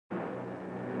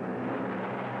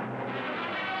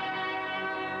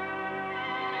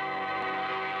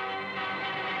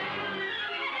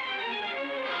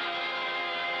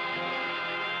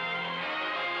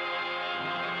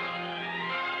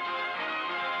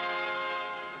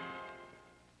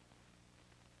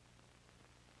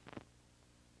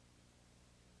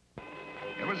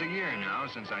now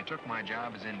since I took my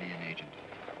job as Indian agent.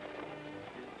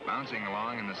 Bouncing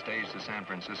along in the stage to San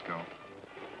Francisco,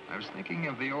 I was thinking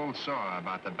of the old saw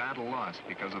about the battle lost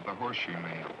because of the horseshoe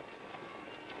mail.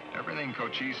 Everything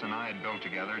Cochise and I had built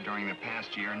together during the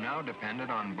past year now depended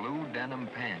on blue denim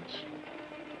pants.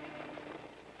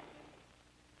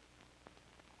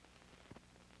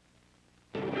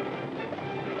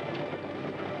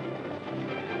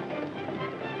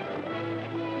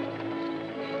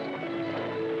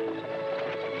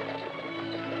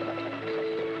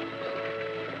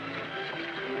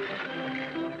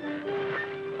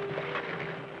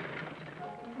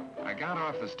 I got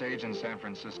off the stage in San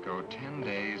Francisco 10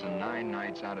 days and 9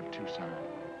 nights out of Tucson.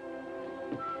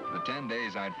 The 10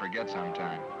 days I'd forget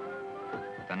sometime.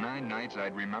 The 9 nights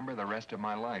I'd remember the rest of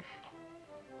my life.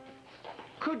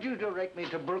 Could you direct me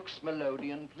to Brooks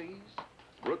Melodeon, please?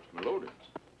 Brooks Melodeon?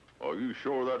 Are you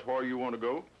sure that's where you want to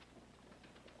go?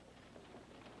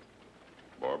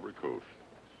 Barbary Coast.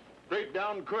 Straight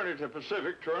down Kearney to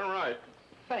Pacific, turn right.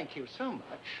 Thank you so much.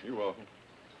 You're welcome.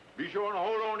 Be sure and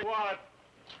hold on to your wallet.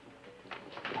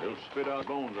 They'll spit out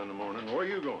bones in the morning. Where are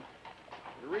you going?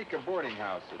 Eureka Boarding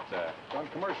House. It's on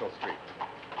Commercial Street.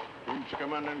 You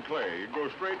come in Clay. You go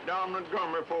straight down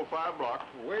Montgomery for 5 blocks.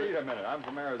 Wait a minute. I'm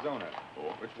from Arizona.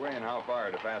 Oh. Which way and how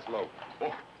far to Fast Lope?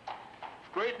 Oh,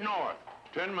 straight north.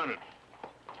 10 minutes.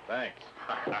 Thanks.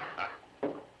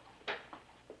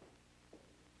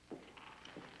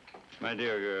 My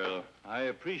dear girl, I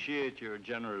appreciate your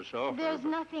generous offer. There's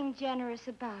nothing generous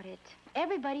about it.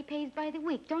 Everybody pays by the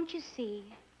week, don't you see?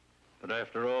 But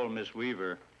after all, Miss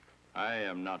Weaver, I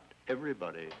am not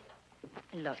everybody.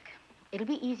 Look, it'll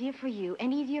be easier for you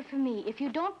and easier for me if you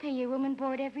don't pay your room and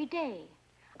board every day.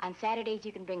 On Saturdays,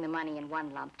 you can bring the money in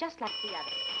one lump, just like the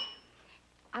others.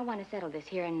 I want to settle this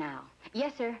here and now.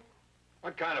 Yes, sir.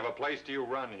 What kind of a place do you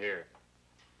run here?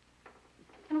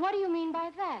 And what do you mean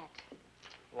by that?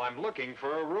 Well, I'm looking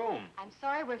for a room. I'm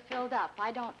sorry, we're filled up.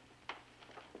 I don't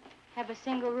have a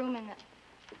single room in the...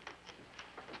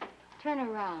 Turn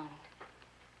around.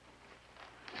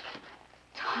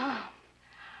 Tom.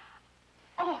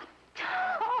 Oh,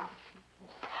 Tom.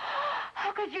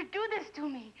 How could you do this to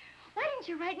me? Why didn't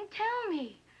you write and tell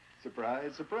me?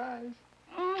 Surprise, surprise.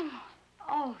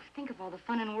 Oh, think of all the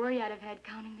fun and worry I'd have had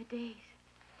counting the days.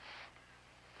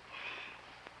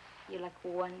 You look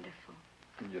wonderful.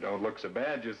 You don't look so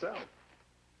bad yourself.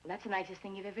 Well, that's the nicest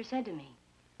thing you've ever said to me.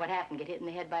 What happened? Get hit in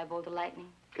the head by a bolt of lightning?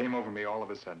 Came over me all of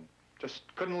a sudden. Just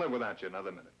couldn't live without you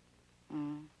another minute.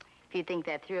 If you'd think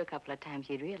that through a couple of times,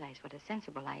 you'd realize what a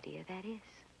sensible idea that is.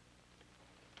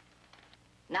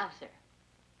 Now, sir.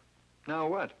 Now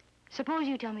what? Suppose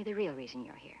you tell me the real reason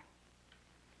you're here.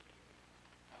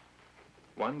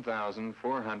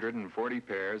 1,440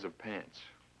 pairs of pants.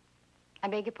 I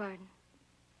beg your pardon?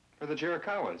 For the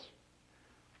Chiricahuas.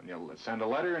 When you send a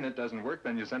letter and it doesn't work,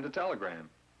 then you send a telegram.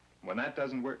 When that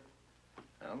doesn't work,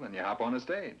 well, then you hop on a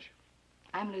stage.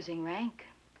 I'm losing rank.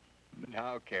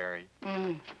 Now, Carrie.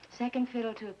 Second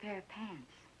fiddle to a pair of pants.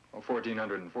 Well,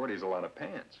 1,440 is a lot of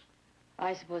pants.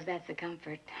 I suppose that's the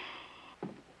comfort.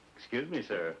 Excuse me,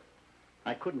 sir.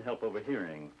 I couldn't help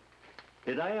overhearing.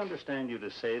 Did I understand you to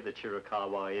say the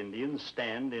Chiricahua Indians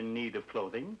stand in need of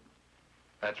clothing?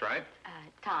 That's right.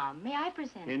 Tom, may I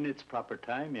present? In its proper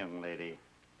time, young lady.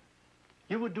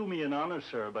 You would do me an honor,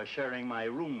 sir, by sharing my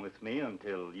room with me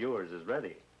until yours is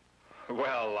ready.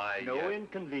 Well, No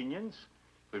inconvenience.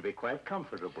 We'll be quite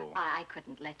comfortable. I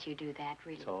couldn't let you do that,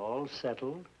 really. It's all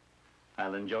settled.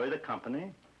 I'll enjoy the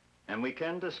company, and we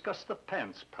can discuss the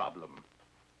pants problem.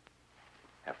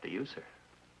 After you, sir.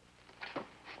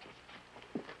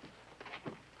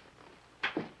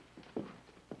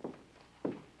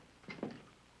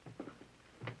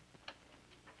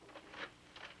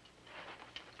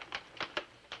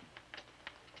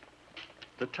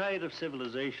 The tide of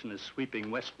civilization is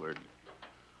sweeping westward.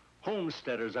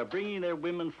 Homesteaders are bringing their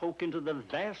women folk into the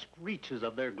vast reaches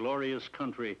of their glorious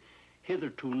country,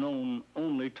 hitherto known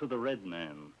only to the red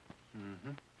man.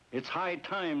 It's high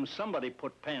time somebody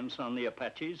put pants on the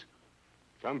Apaches.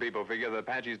 Some people figure the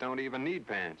Apaches don't even need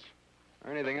pants,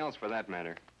 or anything else for that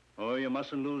matter. Oh, you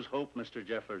mustn't lose hope, Mr.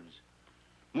 Jeffords.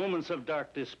 Moments of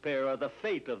dark despair are the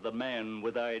fate of the man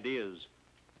with ideas.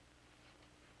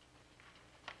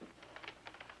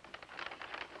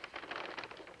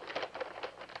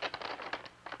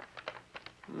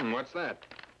 What's that?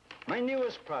 My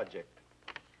newest project,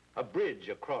 a bridge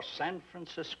across San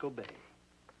Francisco Bay.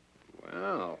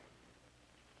 Well,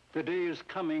 The day is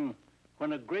coming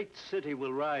when a great city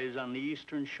will rise on the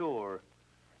eastern shore,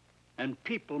 and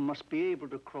people must be able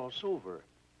to cross over,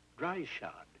 dry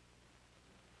shod.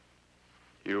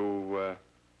 you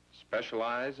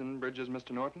Specialize in bridges,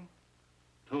 Mr. Norton?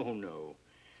 Oh, no.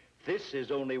 This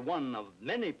is only one of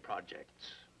many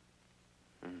projects.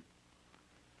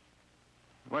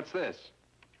 What's this?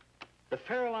 The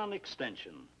Farallon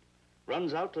extension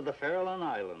runs out to the Farallon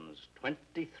Islands,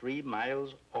 23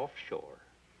 miles offshore.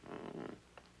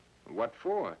 What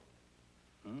for?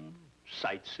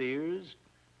 Sightseers,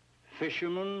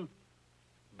 fishermen,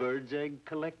 bird's egg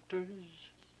collectors.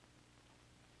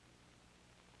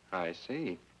 I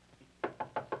see.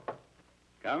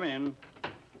 Come in.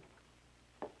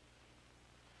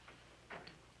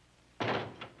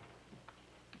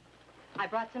 I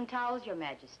brought some towels, Your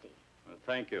Majesty. Well,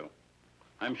 thank you.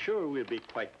 I'm sure we'll be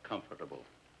quite comfortable.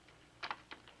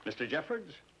 Mr.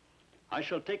 Jeffords, I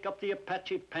shall take up the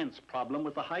Apache pants problem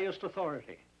with the highest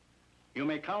authority. You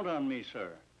may count on me, sir.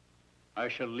 I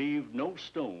shall leave no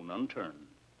stone unturned.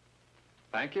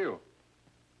 Thank you.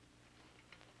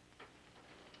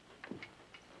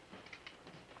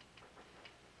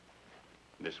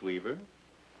 Miss Weaver?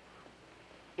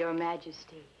 Your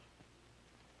Majesty.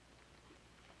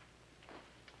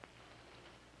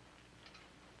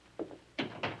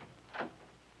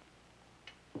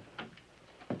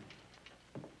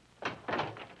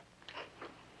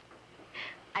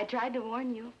 I tried to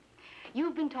warn you.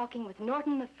 You've been talking with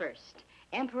Norton the First,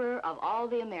 Emperor of all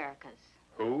the Americas.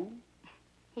 Who?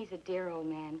 He's a dear old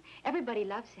man. Everybody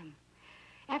loves him.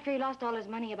 After he lost all his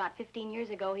money about 15 years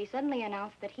ago, he suddenly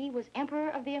announced that he was Emperor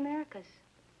of the Americas.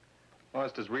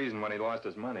 Lost his reason when he lost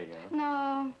his money,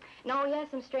 huh? No, he has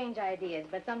some strange ideas,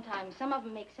 but sometimes some of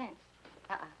them make sense.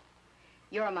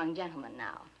 You're among gentlemen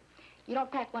now. You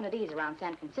don't crack one of these around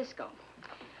San Francisco.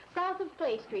 South of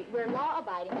Clay Street, we're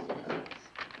law-abiding citizens.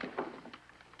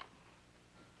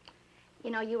 You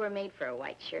know, you were made for a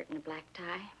white shirt and a black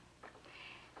tie.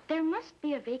 There must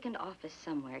be a vacant office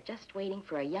somewhere, just waiting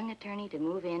for a young attorney to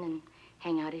move in and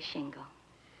hang out his shingle.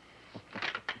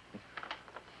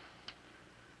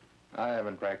 I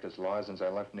haven't practiced law since I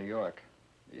left New York.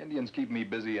 The Indians keep me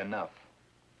busy enough.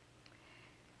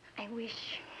 I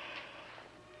wish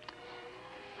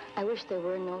there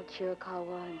were no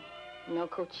Chiricahua and no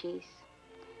Cochise,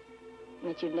 and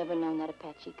that you'd never known that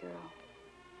Apache girl.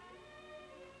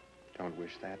 Don't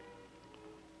wish that.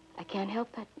 I can't help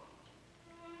it.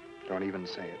 Don't even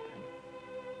say it, then.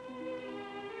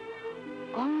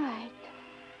 All right.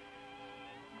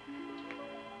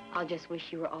 I'll just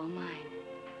wish you were all mine.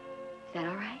 Is that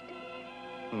all right?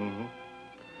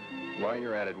 Mm-hmm. While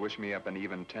you're at it, wish me up an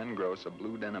even 10 gross of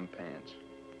blue denim pants.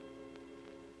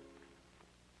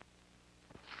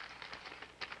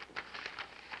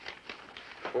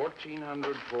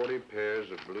 $1,440 pairs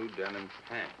of blue denim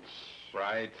pants.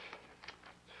 Right.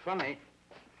 Funny.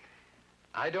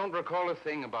 I don't recall a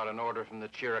thing about an order from the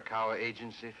Chiricahua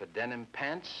agency for denim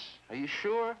pants. Are you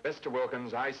sure? Mr.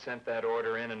 Wilkins, I sent that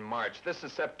order in March. This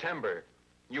is September.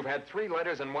 You've had 3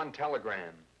 letters and 1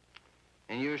 telegram.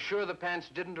 And you're sure the pants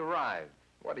didn't arrive?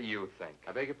 What do you think?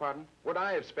 I beg your pardon? Would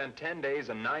I have spent 10 days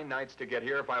and 9 nights to get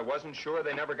here if I wasn't sure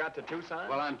they never got to Tucson?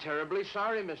 Well, I'm terribly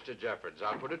sorry, Mr. Jeffords.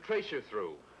 I'll put a tracer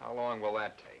through. How long will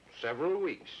that take? Several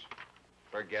weeks.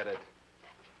 Forget it.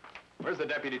 Where's the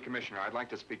deputy commissioner? I'd like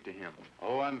to speak to him.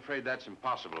 Oh, I'm afraid that's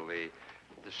impossible. The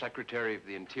Secretary of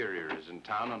the Interior is in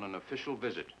town on an official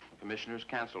visit. The commissioner's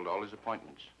canceled all his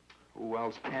appointments. Who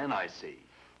else can I see?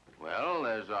 Well,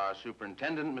 there's our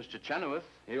superintendent, Mr. Chenoweth.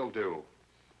 He'll do.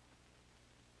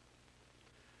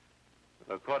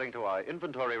 According to our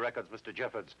inventory records, Mr.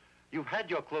 Jeffords, you've had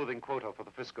your clothing quota for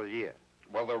the fiscal year.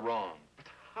 Well, they're wrong.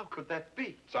 How could that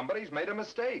be? Somebody's made a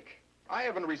mistake. I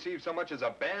haven't received so much as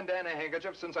a bandana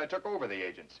handkerchief since I took over the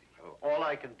agency. All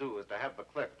I can do is to have the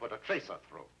clerk put a tracer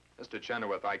through. Mr.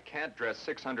 Chenoweth, I can't dress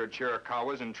 600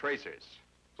 Chiricahuas in tracers.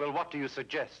 Well, what do you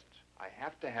suggest? I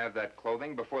have to have that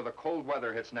clothing before the cold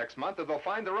weather hits next month, or they'll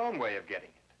find their own way of getting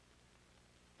it.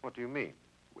 What do you mean?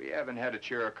 We haven't had a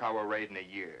Chiricahua raid in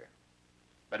a year.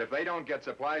 But if they don't get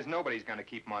supplies, nobody's going to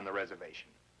keep them on the reservation.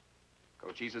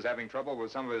 Cochise is having trouble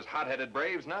with some of his hot-headed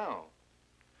braves now.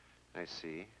 I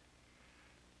see.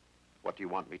 What do you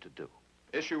want me to do?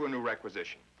 Issue a new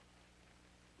requisition.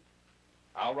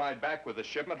 I'll ride back with the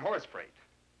shipment horse freight.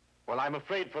 Well, I'm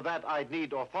afraid for that I'd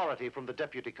need authority from the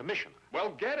deputy commissioner.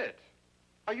 Well, get it.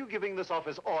 Are you giving this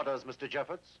office orders, Mr.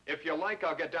 Jeffords? If you like,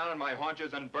 I'll get down on my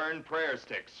haunches and burn prayer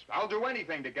sticks. I'll do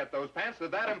anything to get those pants. They're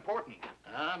that important.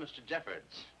 Ah, Mr.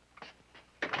 Jeffords.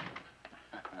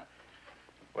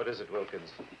 What is it, Wilkins?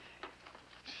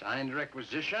 Signed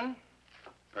requisition,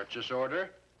 purchase order,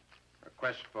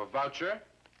 request for voucher,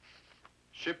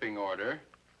 shipping order,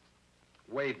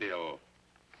 waybill.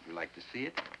 You like to see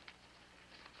it?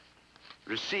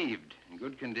 Received in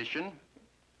good condition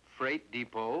Freight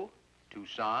Depot,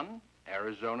 Tucson,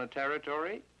 Arizona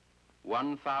Territory,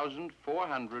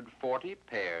 1,440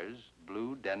 pairs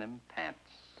blue denim pants.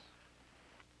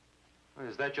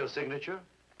 Is that your signature?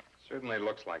 Certainly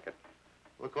looks like it.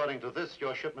 Well, according to this,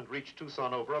 your shipment reached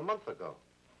Tucson over a month ago.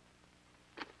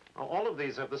 Now, all of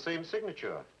these have the same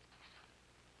signature.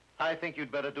 I think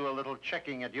you'd better do a little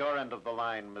checking at your end of the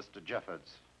line, Mr.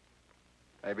 Jeffords.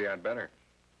 Maybe I'd better.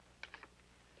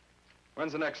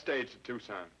 When's the next stage to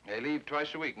Tucson? They leave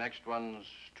twice a week. Next one's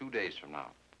 2 days from now.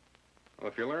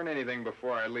 Well, if you learn anything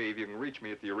before I leave, you can reach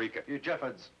me at the Eureka. You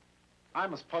Jeffords,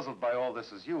 I'm as puzzled by all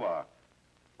this as you are.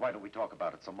 Why don't we talk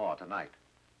about it some more tonight?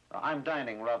 I'm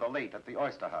dining rather late at the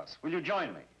Oyster House. Will you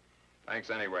join me? Thanks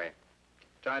anyway.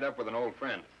 Tied up with an old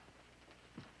friend.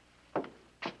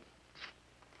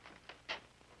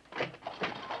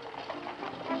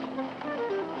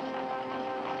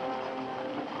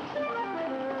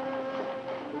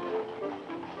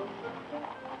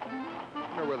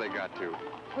 Wonder where they got to.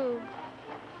 Who?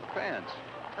 The pants.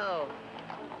 Oh.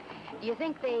 Do you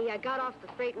think they got off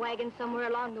the freight wagon somewhere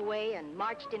along the way and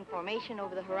marched in formation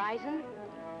over the horizon?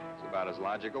 It's about as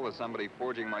logical as somebody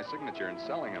forging my signature and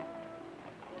selling them.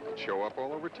 They'd show up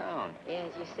all over town. Yeah,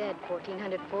 as you said,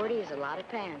 1,440 is a lot of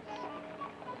pants.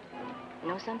 You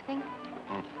know something?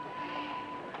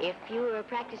 If you were a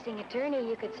practicing attorney,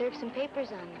 you could serve some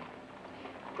papers on them.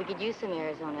 We could use some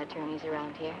Arizona attorneys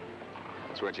around here.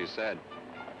 That's what you said.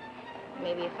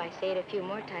 Maybe if I say it a few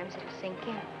more times, it'll sink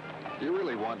in. Do you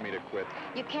really want me to quit?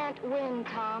 You can't win,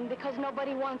 Tom, because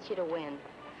nobody wants you to win.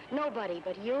 Nobody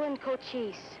but you and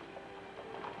Cochise.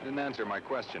 You didn't answer my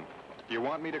question. Do you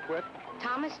want me to quit?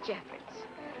 Thomas Jeffords,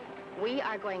 we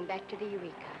are going back to the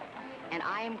Eureka, and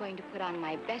I am going to put on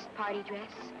my best party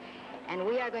dress, and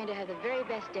we are going to have the very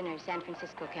best dinner San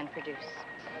Francisco can produce.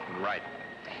 Right.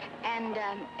 And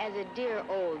as a dear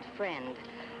old friend,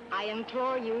 I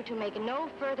implore you to make no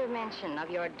further mention of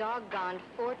your doggone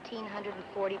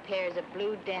 1,440 pairs of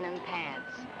blue denim pants.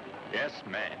 Yes,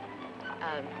 ma'am.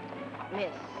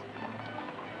 Miss.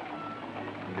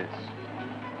 Miss.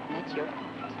 That's your fault.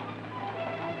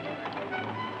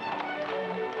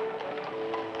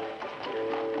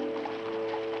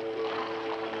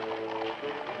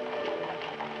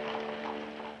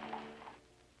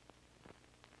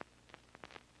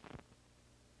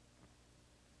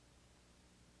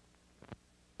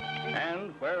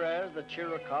 And whereas the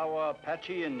Chiricahua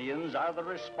Apache Indians are the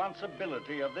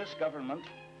responsibility of this government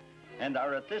and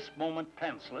are at this moment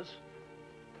pantsless.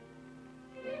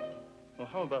 Well,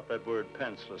 how about that word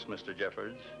pantsless, Mr.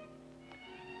 Jeffords?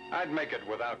 I'd make it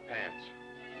without pants.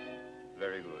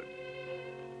 Very good.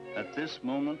 At this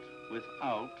moment,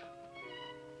 without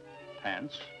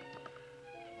pants,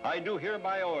 I do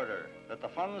hereby order that the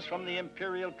funds from the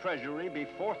Imperial Treasury be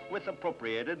forthwith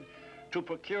appropriated to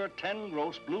procure 10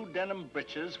 gross blue denim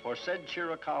breeches for said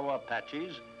Chiricahua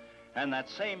Apaches, and that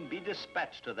same be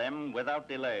dispatched to them without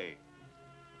delay.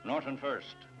 Norton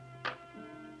first.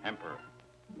 Emperor.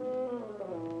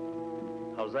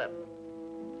 How's that?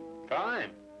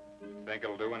 Fine. Think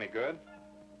it'll do any good?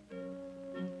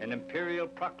 An imperial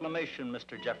proclamation,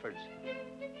 Mr. Jeffords,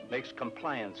 makes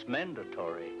compliance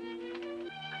mandatory.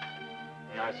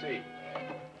 I see.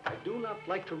 I do not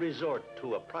like to resort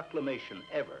to a proclamation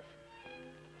ever.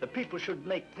 The people should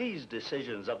make these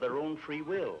decisions of their own free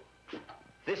will.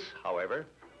 This, however,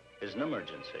 is an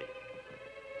emergency.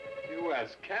 You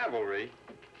as cavalry?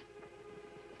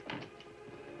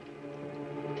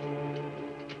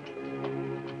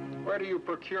 Where do you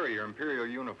procure your imperial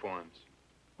uniforms?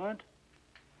 What?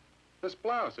 This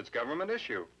blouse, it's government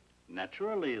issue.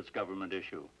 Naturally, it's government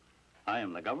issue. I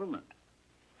am the government.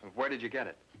 Where did you get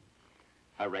it?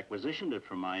 I requisitioned it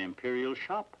from my imperial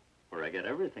shop, where I get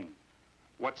everything.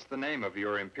 What's the name of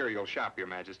your imperial shop, Your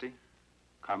Majesty?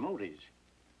 Carmody's.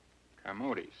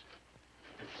 Carmody's.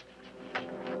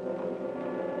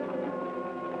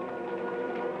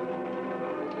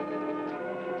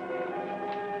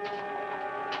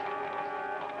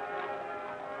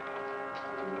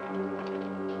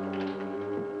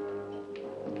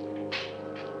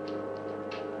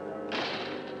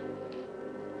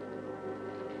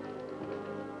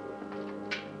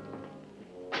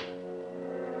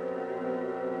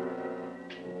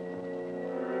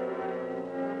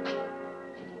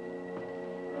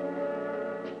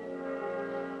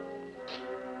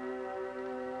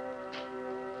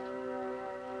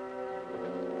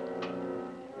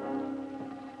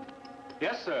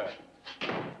 Yes, sir.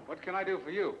 What can I do for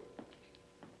you?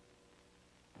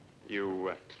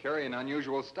 You carry an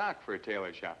unusual stock for a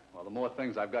tailor shop. Well, the more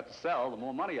things I've got to sell, the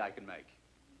more money I can make.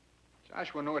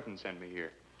 Joshua Norton sent me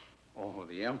here. Oh,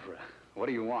 the Emperor. What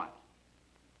do you want?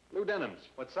 Blue denims.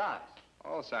 What size?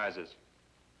 All sizes.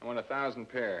 I want 1,000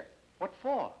 pair. What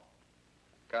for?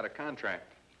 Got a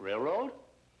contract. Railroad?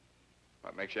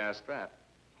 What makes you ask that?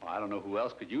 Well, I don't know who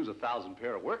else could use 1,000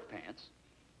 pair of work pants.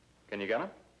 Can you get them?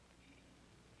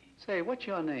 Say, what's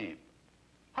your name?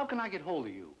 How can I get hold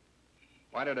of you?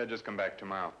 Why did I just come back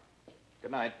tomorrow?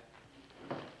 Good night.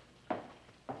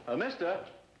 Mister.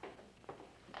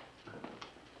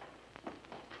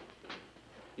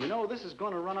 You know, this is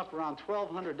going to run up around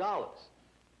 $1,200.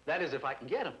 That is, if I can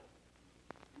get them.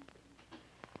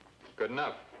 Good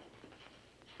enough.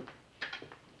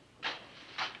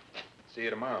 See you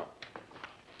tomorrow.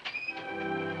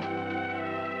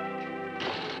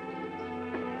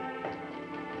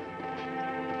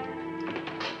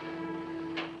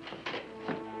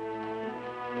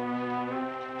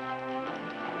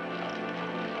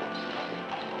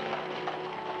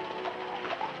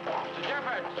 Mr.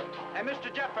 Jeffords! Hey,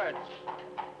 Mr. Jeffords!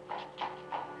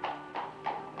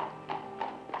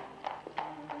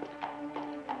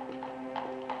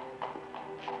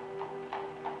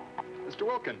 Mr.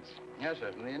 Wilkins. Yes,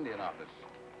 sir, from the Indian office.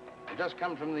 I've just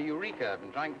come from the Eureka. I've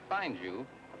been trying to find you.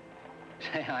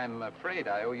 Say, I'm afraid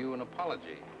I owe you an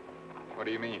apology. What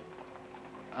do you mean?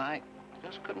 I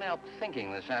just couldn't help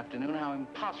thinking this afternoon how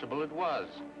impossible it was.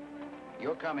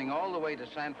 You're coming all the way to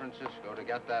San Francisco to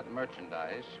get that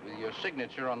merchandise with your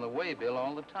signature on the waybill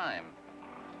all the time.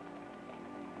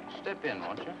 Step in,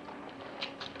 won't you?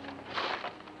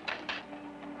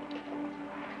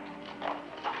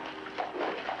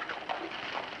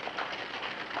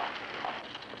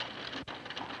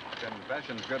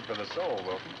 Confession's good for the soul,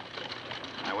 Wilkins.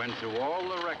 I went through all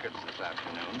the records this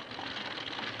afternoon.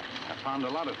 I found a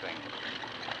lot of things.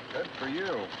 Good for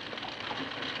you.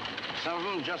 Some of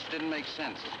them just didn't make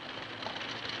sense.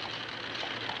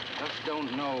 Just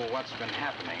don't know what's been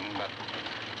happening, but...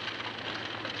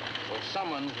 well,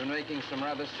 someone's been making some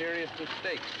rather serious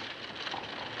mistakes.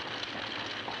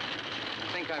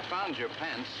 I think I found your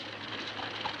pants.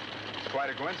 It's quite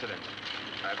a coincidence.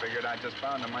 I figured I just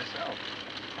found them myself.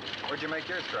 Where'd you make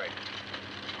your strike?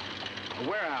 A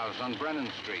warehouse on Brennan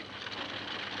Street.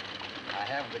 I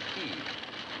have the key.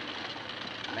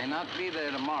 May not be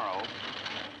there tomorrow.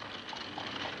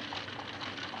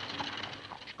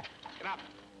 Get up.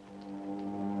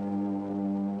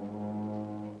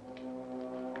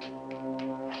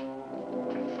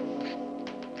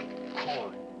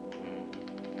 Corn.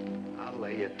 I'll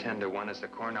lay you 10-1 as the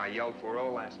corn I yelled for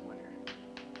all last winter.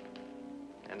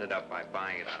 Ended up by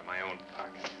buying it out of my own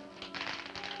pocket.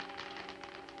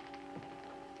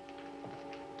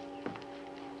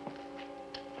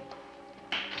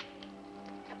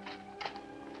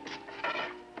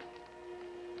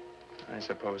 I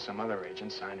suppose some other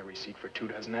agent signed a receipt for 2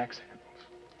 dozen axe handles.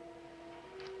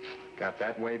 Got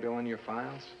that waybill in your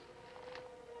files?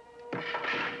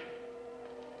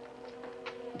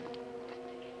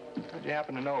 How'd you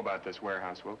happen to know about this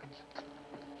warehouse, Wilkins?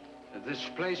 This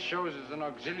place shows as an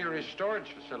auxiliary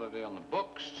storage facility on the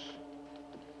books.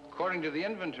 According to the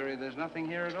inventory, there's nothing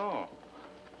here at all.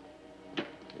 Do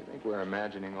you think we're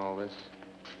imagining all this?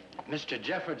 Mr.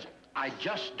 Jeffords, I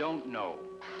just don't know.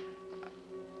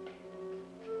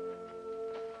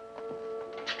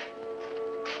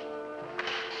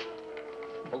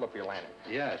 Hold up your lantern.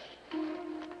 Yes.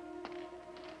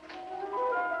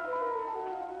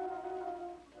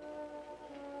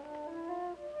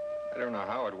 I don't know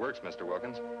how it works, Mr.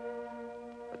 Wilkins,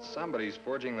 but somebody's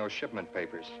forging those shipment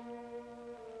papers.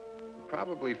 He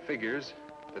probably figures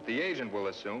that the agent will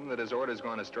assume that his order's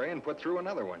gone astray and put through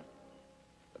another one.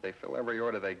 But they fill every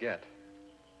order they get.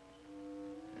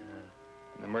 Yeah.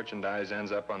 And the merchandise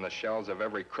ends up on the shelves of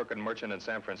every crooked merchant in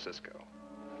San Francisco.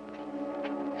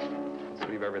 Let's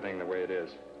leave everything the way it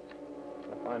is.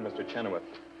 I'll find Mr. Chenoweth.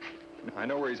 I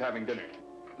know where he's having dinner.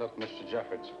 Look, Mr.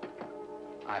 Jeffords,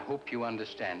 I hope you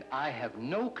understand. I have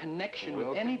no connection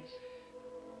with any...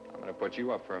 I'm going to put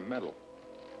you up for a medal.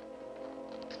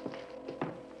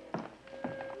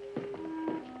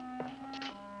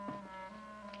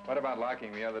 What about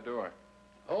locking the other door?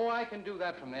 Oh, I can do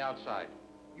that from the outside.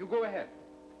 You go ahead.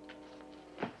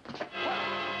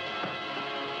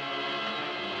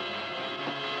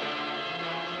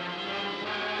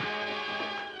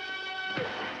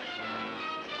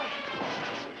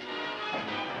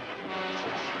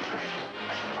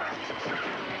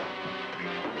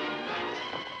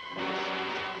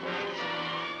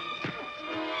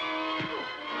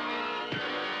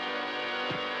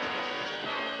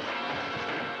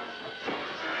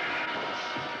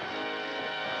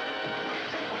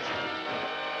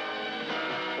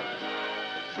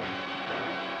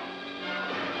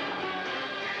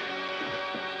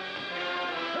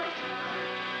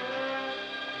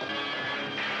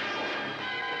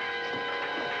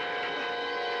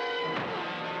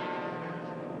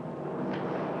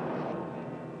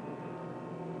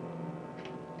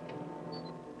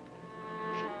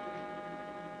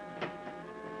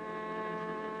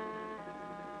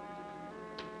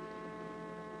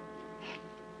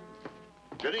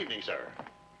 Good evening, sir.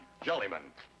 Jollyman.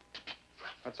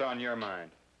 What's on your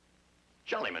mind?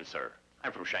 Jollyman, sir.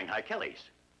 I'm from Shanghai Kelly's.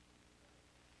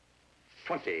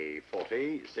 20,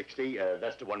 40, 60,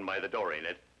 that's the one by the door, ain't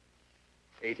it?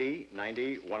 80,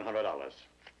 90, $100.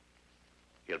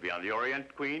 He'll be on the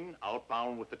Orient, Queen,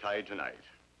 outbound with the tide tonight.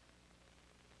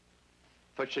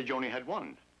 Thought you said you only had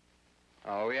one.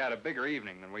 Oh, we had a bigger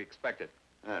evening than we expected.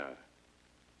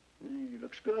 He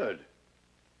looks good.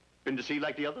 Been to sea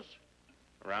like the others?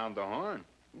 Around the horn.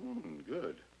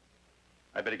 Good.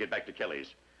 I better get back to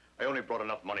Kelly's. I only brought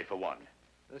enough money for one.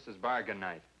 This is bargain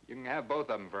night. You can have both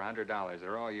of them for $100.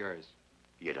 They're all yours.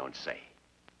 You don't say.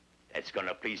 That's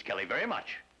gonna please Kelly very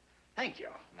much. Thank you.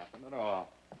 Nothing at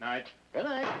all. Night. Good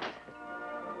night.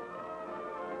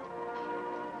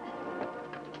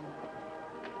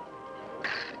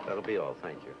 That'll be all,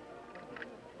 thank you.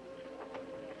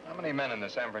 How many men in the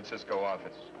San Francisco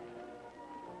office?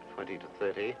 20 to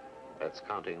 30. That's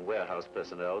counting warehouse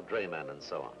personnel, draymen, and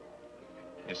so on.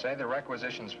 You say the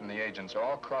requisitions from the agents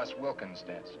all cross Wilkins'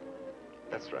 desk.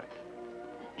 That's right.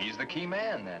 He's the key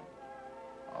man, then.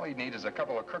 All he'd need is a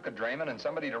couple of crooked draymen and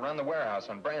somebody to run the warehouse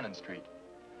on Brandon Street.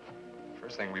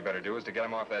 First thing we better do is to get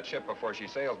him off that ship before she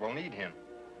sails. We'll need him.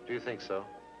 Do you think so?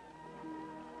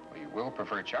 Well, you will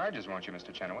prefer charges, won't you,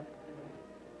 Mr. Chenoweth?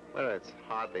 Well, it's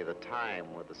hardly the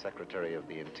time with the Secretary of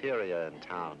the Interior in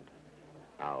town.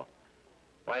 Now,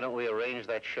 why don't we arrange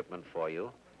that shipment for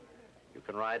you? You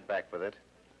can ride back with it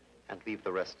and leave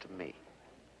the rest to me.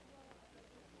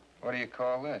 What do you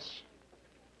call this?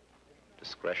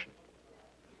 Discretion.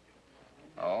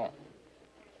 Oh.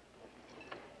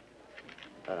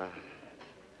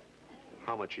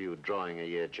 How much are you drawing a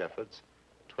year, Jeffords?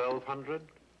 1,200?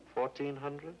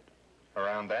 1,400?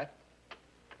 Around that?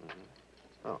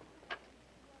 Oh.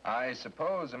 I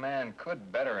suppose a man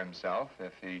could better himself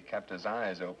if he kept his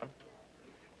eyes open.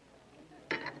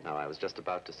 Now, I was just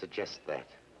about to suggest that.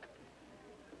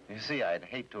 You see, I'd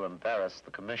hate to embarrass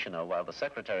the commissioner while the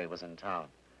secretary was in town.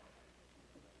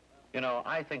 You know,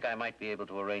 I think I might be able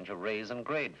to arrange a raise and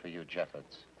grade for you,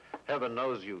 Jeffords. Heaven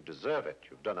knows you deserve it.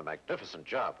 You've done a magnificent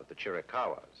job with the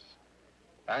Chiricahuas.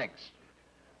 Thanks.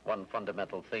 One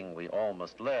fundamental thing we all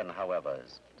must learn, however,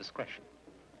 is discretion,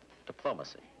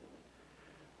 diplomacy.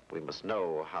 We must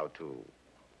know how to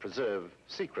preserve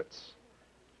secrets,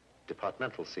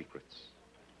 departmental secrets.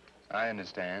 I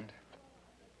understand.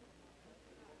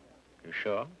 You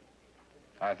sure?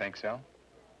 I think so.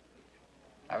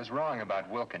 I was wrong about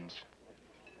Wilkins.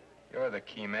 You're the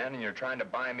key man, and you're trying to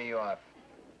buy me off.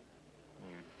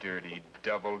 You dirty,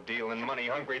 double-dealing,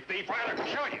 money-hungry thief. I'll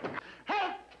kill you.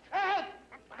 Help! Help!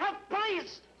 Help,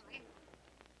 please!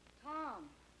 Tom.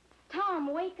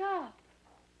 Tom, wake up.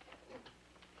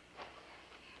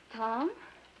 Tom?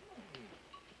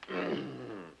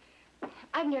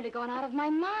 I've nearly gone out of my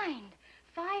mind.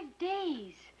 5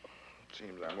 days.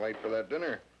 Seems I'm late for that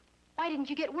dinner. Why didn't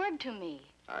you get word to me?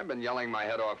 I've been yelling my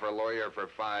head off for a lawyer for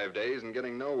 5 days and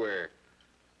getting nowhere.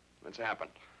 What's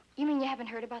happened? You mean you haven't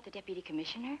heard about the deputy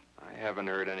commissioner? I haven't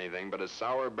heard anything but a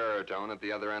sour baritone at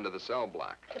the other end of the cell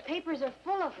block. The papers are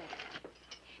full of it.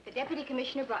 The deputy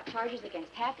commissioner brought charges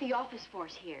against half the office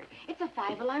force here. It's a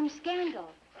 5-alarm scandal.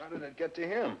 How did it get to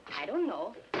him? I don't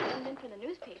know. If it hadn't been for the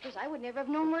newspapers, I would never have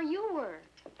known where you were.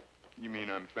 You mean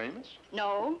I'm famous?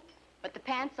 No, but the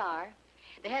pants are.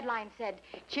 The headline said,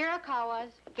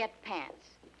 Chiricahuas get pants.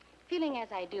 Feeling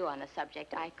as I do on the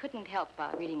subject, I couldn't help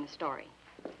reading the story.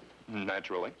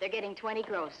 Naturally. They're getting 20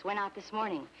 gross. Went out this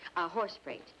morning. Horse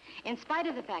freight. In spite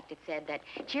of the fact it said that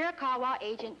Chiricahua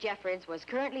agent Jeffords was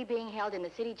currently being held in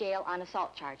the city jail on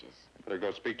assault charges. Better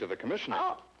go speak to the commissioner.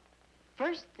 Oh,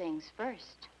 first things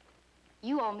first.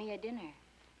 You owe me a dinner.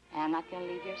 And I'm not going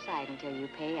to leave your side until you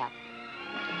pay up.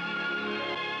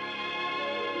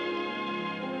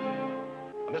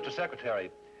 Mr.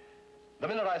 Secretary, the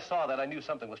minute I saw that, I knew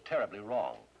something was terribly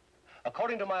wrong.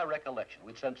 According to my recollection,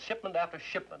 we'd sent shipment after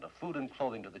shipment of food and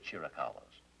clothing to the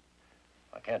Chiricahuas.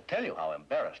 I can't tell you how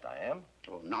embarrassed I am.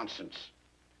 Oh, nonsense.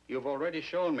 You've already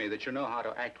shown me that you know how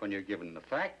to act when you're given the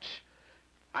facts.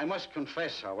 I must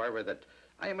confess, however, that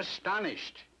I am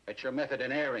astonished at your method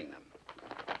in airing them.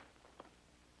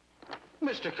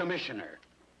 Mr. Commissioner,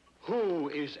 who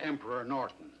is Emperor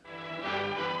Norton?